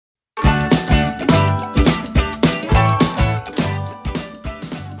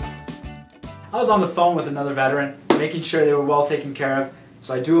was on the phone with another veteran, making sure they were well taken care of.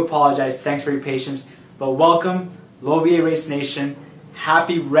 So I do apologize. Thanks for your patience. But welcome, Low VA Rates Nation.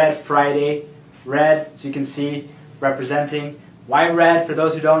 Happy Red Friday. Red, as you can see, representing. Why red? For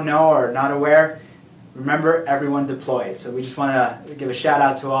those who don't know or are not aware, remember, everyone deployed. So we just want to give a shout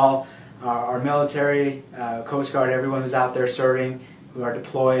out to all our military, Coast Guard, everyone who's out there serving, who are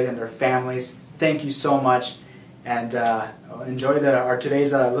deployed, and their families. Thank you so much. And enjoy our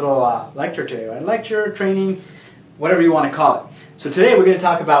today's little lecture today, right? Lecture, training, whatever you want to call it. So today we're going to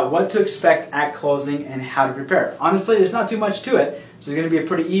talk about what to expect at closing and how to prepare. Honestly, there's not too much to it, so it's going to be a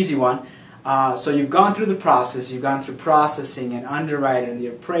pretty easy one. So you've gone through the process, you've gone through processing and underwriting, the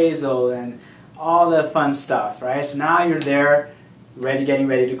appraisal, and all the fun stuff, right? So now you're there, getting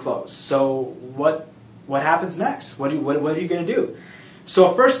ready to close. So what happens next? What are you going to do?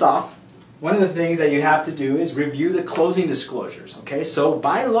 So first off, one of the things that you have to do is review the closing disclosures. Okay, so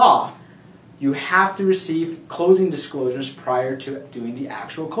by law, you have to receive closing disclosures prior to doing the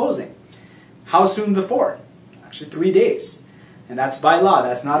actual closing. How soon before? Actually 3 days. And that's by law.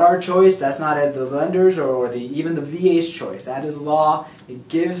 That's not our choice. That's not the lenders or even the VA's choice. That is law. It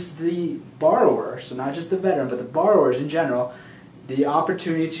gives the borrower, so not just the veteran, but the borrowers in general, the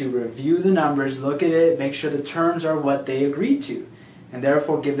opportunity to review the numbers, look at it, make sure the terms are what they agreed to, and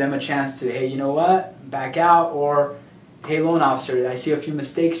therefore give them a chance to, hey, you know what, back out, or hey, loan officer, I see a few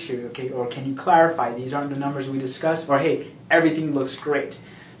mistakes here, okay, or can you clarify, these aren't the numbers we discussed, or hey, everything looks great.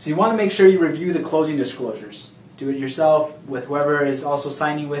 So you want to make sure you review the closing disclosures. Do it yourself with whoever is also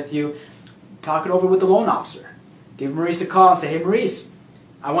signing with you. Talk it over with the loan officer. Give Maurice a call and say, hey Maurice,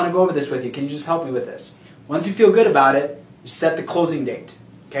 I want to go over this with you. Can you just help me with this? Once you feel good about it, you set the closing date.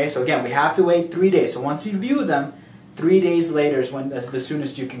 Okay, so again, we have to wait 3 days. So once you view them, 3 days later is the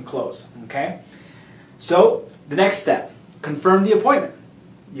soonest you can close. Okay? So the next step, confirm the appointment.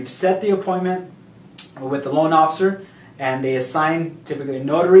 You've set the appointment with the loan officer, and they assign typically a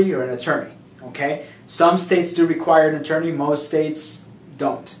notary or an attorney. Okay? Some states do require an attorney, most states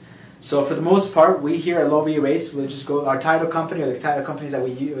don't. So for the most part, we here at Low VA Rates, we'll just go, our title company or the title companies that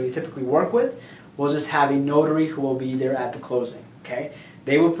we typically work with, we'll just have a notary who will be there at the closing. Okay?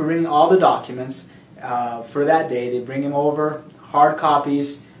 They will bring all the documents for that day. They bring them over, hard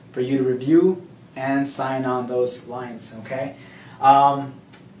copies for you to review and sign on those lines. Okay?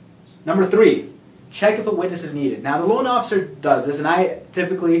 Number 3, check if a witness is needed. Now the loan officer does this, and I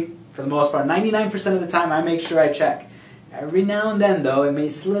typically, for the most part, 99% of the time, I make sure I check. Every now and then, though, it may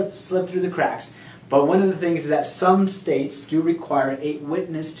slip through the cracks. But one of the things is that some states do require a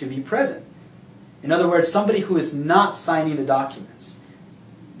witness to be present. In other words, somebody who is not signing the documents.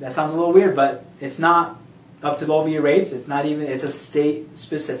 That sounds a little weird, but it's not up to Low VA Rates. It's not even, it's a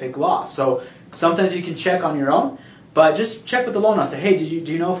state-specific law. So sometimes you can check on your own, but just check with the loan officer. Hey, do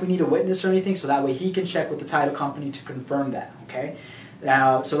you know if we need a witness or anything? So that way he can check with the title company to confirm that. Okay.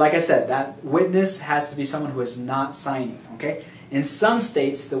 So like I said, that witness has to be someone who is not signing. Okay. In some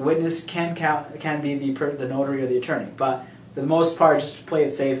states, the witness can be the notary or the attorney, but for the most part, just play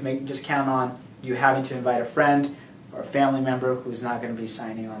it safe. Just count on you having to invite a friend or a family member who's not going to be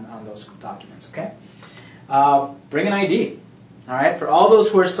signing on those documents. Okay. Bring an ID. All right. For all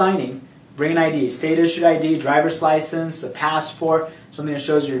those who are signing, bring an ID, state-issued ID, driver's license, a passport, something that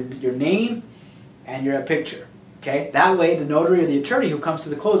shows your name and your picture. Okay, that way the notary or the attorney who comes to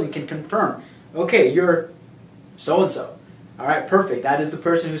the closing can confirm, okay, you're so-and-so. All right, perfect. That is the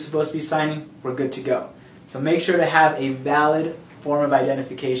person who's supposed to be signing. We're good to go. So make sure to have a valid form of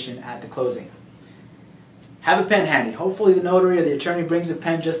identification at the closing. Have a pen handy. Hopefully the notary or the attorney brings a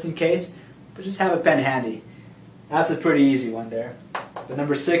pen just in case, but just have a pen handy. That's a pretty easy one there. But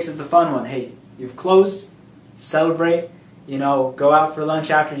number 6 is the fun one. Hey, you've closed, celebrate, go out for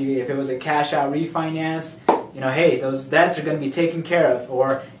lunch after if it was a cash out refinance, hey, those debts are going to be taken care of,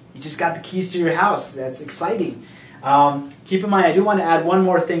 or you just got the keys to your house. That's exciting. Keep in mind, I do want to add one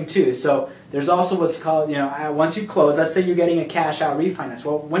more thing too. So there's also what's called, once you close, let's say you're getting a cash out refinance.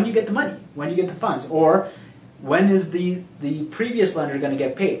 Well, when do you get the money? When do you get the funds? Or when is the previous lender going to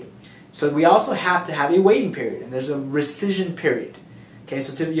get paid? So we also have to have a waiting period, and there's a rescission period. Okay,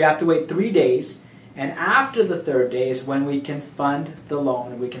 so you have to wait 3 days, and after the 3rd day is when we can fund the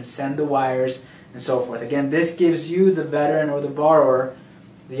loan, and we can send the wires and so forth. Again, this gives you, the veteran or the borrower,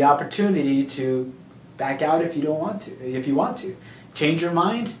 the opportunity to back out if you don't want to. If you want to, change your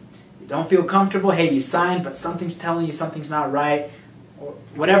mind. You don't feel comfortable. Hey, you signed, but something's telling you something's not right, or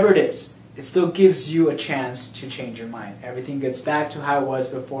whatever it is. It still gives you a chance to change your mind. Everything gets back to how it was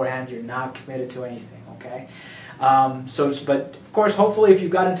beforehand. You're not committed to anything. Okay. But of course, hopefully, if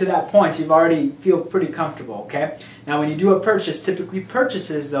you've gotten to that point, you've already feel pretty comfortable. Okay. Now, when you do a purchase, typically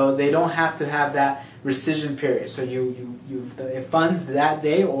purchases though they don't have to have that rescission period. So it funds that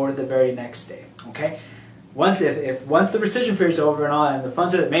day or the very next day. Okay. Once the rescission period is over and all, and the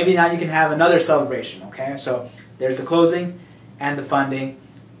funds are, maybe now you can have another celebration. Okay. So there's the closing and the funding.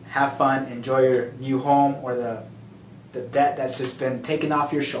 Have fun. Enjoy your new home or the debt that's just been taken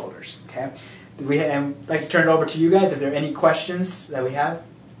off your shoulders. Okay. And I'd like to turn it over to you guys if there are any questions that we have.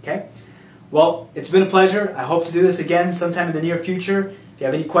 Okay. Well, it's been a pleasure. I hope to do this again sometime in the near future. If you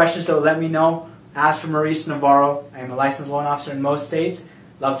have any questions, so let me know. Ask for Maurice Navarro. I am a licensed loan officer in most states.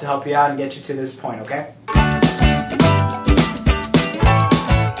 Love to help you out and get you to this point, okay?